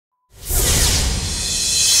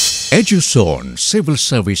Eduzone Civil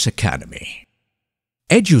Service Academy.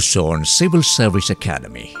 Eduzone Civil Service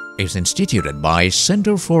Academy is instituted by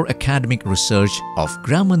Center for Academic Research of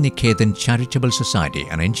Grama Niketan Charitable Society,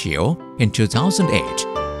 an NGO, in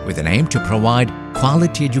 2008 with an aim to provide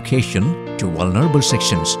quality education to vulnerable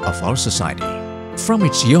sections of our society. From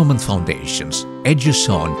its human foundations,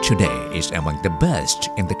 Eduzone today is among the best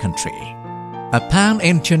in the country. A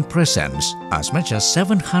pan-Indian presence, as much as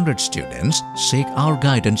 700 students seek our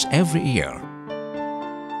guidance every year.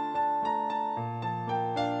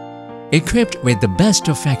 Equipped with the best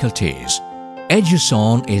of faculties,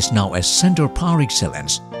 Eduzone is now a center par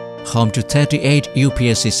excellence, home to 38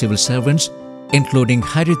 UPSC civil servants, including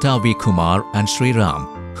Harita V. Kumar and Sri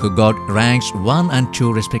Ram, who got ranks 1 and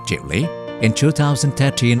 2 respectively in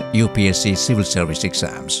 2013 UPSC civil service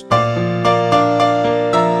exams.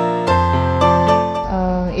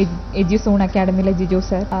 Eduzone അക്കാഡമിയിലെ Jijo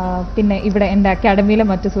sir, പിന്നെ ഇവിടെ എൻ്റെ അക്കാഡമിയിലെ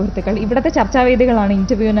മറ്റു സുഹൃത്തുക്കൾ, ഇവിടുത്തെ ചർച്ചാവേദികളാണ്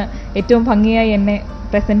ഇന്റർവ്യൂവിന് ഏറ്റവും ഭംഗിയായി എന്നെ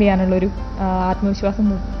പ്രസന്റ് ചെയ്യാനുള്ള ഒരു ആത്മവിശ്വാസം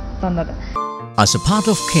തന്നത്. As a part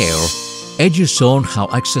of CARE, Eduzone have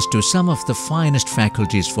access to some of the finest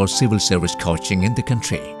faculties for civil service coaching in the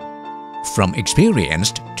country. From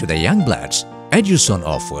experienced to the young bloods, Eduzone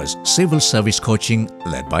offers civil service coaching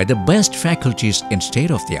led by the best faculties in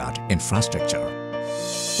state-of-the-art infrastructure.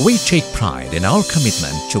 We take pride in our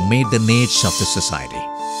commitment to meet the needs of the society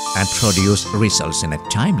and produce results in a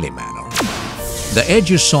timely manner. The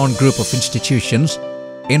Eduzone group of institutions,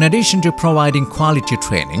 in addition to providing quality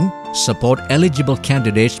training, support eligible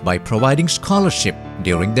candidates by providing scholarship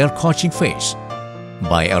during their coaching phase.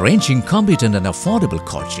 By arranging competent and affordable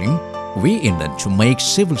coaching, we intend to make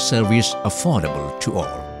civil service affordable to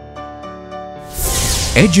all.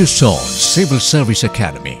 Eduzone Civil Service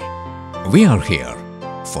Academy. We are here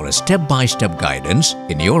for a step-by-step guidance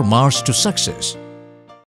in your march to success.